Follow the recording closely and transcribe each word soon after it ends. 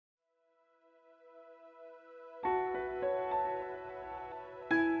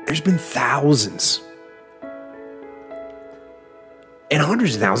There's been thousands and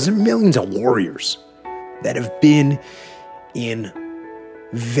hundreds of thousands and millions of warriors that have been in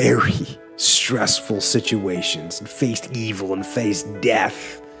very stressful situations and faced evil and faced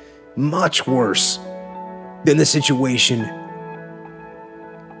death much worse than the situation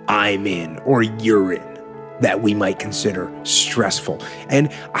I'm in or you're in that we might consider stressful.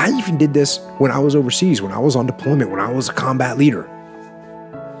 And I even did this when I was overseas, when I was on deployment, when I was a combat leader.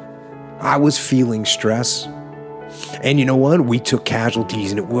 I was feeling stress. And you know what? We took casualties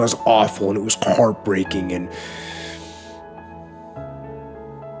and it was awful and it was heartbreaking.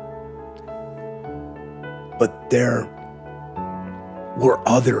 But there were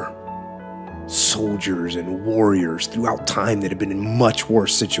other soldiers and warriors throughout time that have been in much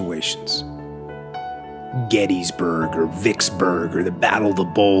worse situations. Gettysburg or Vicksburg or the Battle of the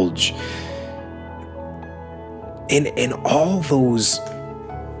Bulge. And all those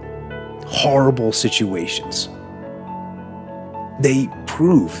horrible situations, they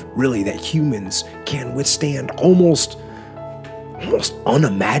prove really that humans can withstand almost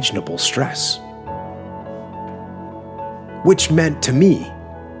unimaginable stress. Which meant to me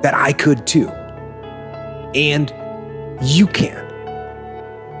that I could too. And you can.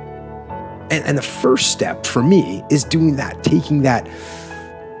 And the first step for me is doing that, taking that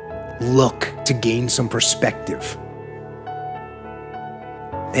look to gain some perspective.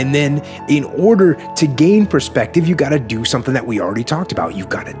 And then in order to gain perspective, you got to do something that we already talked about. You've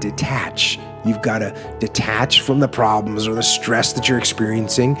got to detach. You've got to detach from the problems or the stress that you're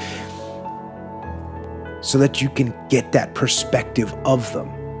experiencing so that you can get that perspective of them.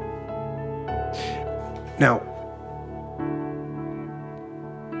 Now,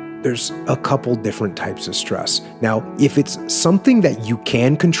 there's a couple different types of stress. Now, if it's something that you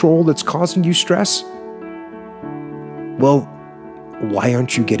can control that's causing you stress, well, why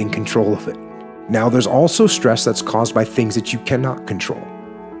aren't you getting control of it? Now, there's also stress that's caused by things that you cannot control.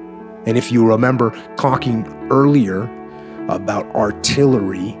 And if you remember talking earlier about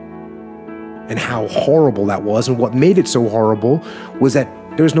artillery and how horrible that was, and what made it so horrible was that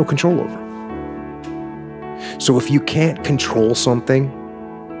there's no control over it. So if you can't control something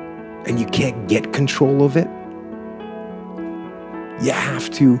and you can't get control of it, you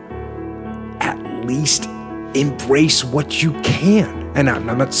have to at least embrace what you can. And I'm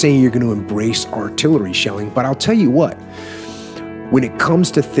not saying you're going to embrace artillery shelling, but I'll tell you what, when it comes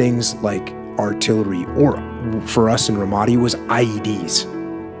to things like artillery, or for us in Ramadi was IEDs,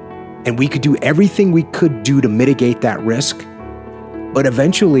 and we could do everything we could do to mitigate that risk, but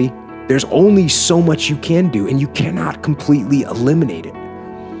eventually there's only so much you can do, and you cannot completely eliminate it.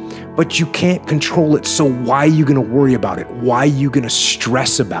 But you can't control it, so why are you going to worry about it? Why are you going to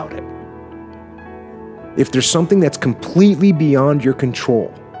stress about it? If there's something that's completely beyond your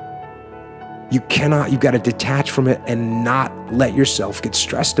control, you've got to detach from it and not let yourself get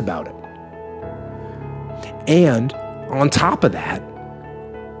stressed about it. And on top of that,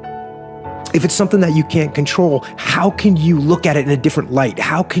 if it's something that you can't control, how can you look at it in a different light?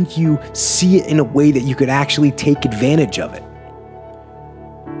 How can you see it in a way that you could actually take advantage of it?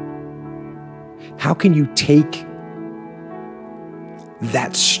 How can you take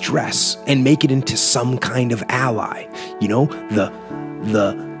that stress and make it into some kind of ally? You know, the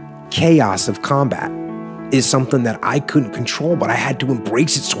chaos of combat is something that I couldn't control, but I had to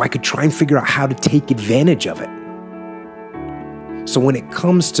embrace it so I could try and figure out how to take advantage of it. So when it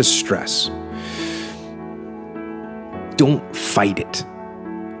comes to stress, don't fight it.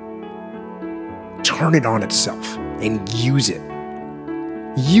 Turn it on itself and use it.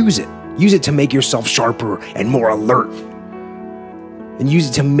 Use it. Use it to make yourself sharper and more alert. And use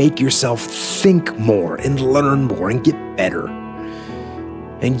it to make yourself think more and learn more and get better.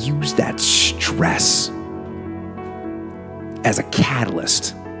 And use that stress as a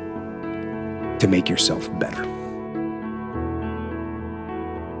catalyst to make yourself better.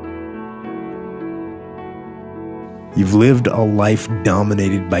 You've lived a life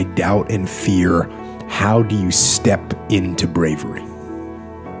dominated by doubt and fear. How do you step into bravery?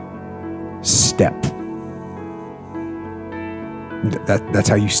 Step. That's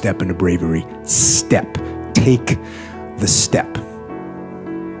how you step into bravery. Step. Take the step.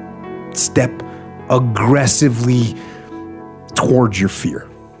 Step aggressively towards your fear.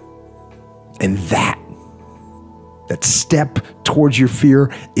 And that step towards your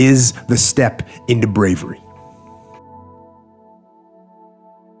fear is the step into bravery.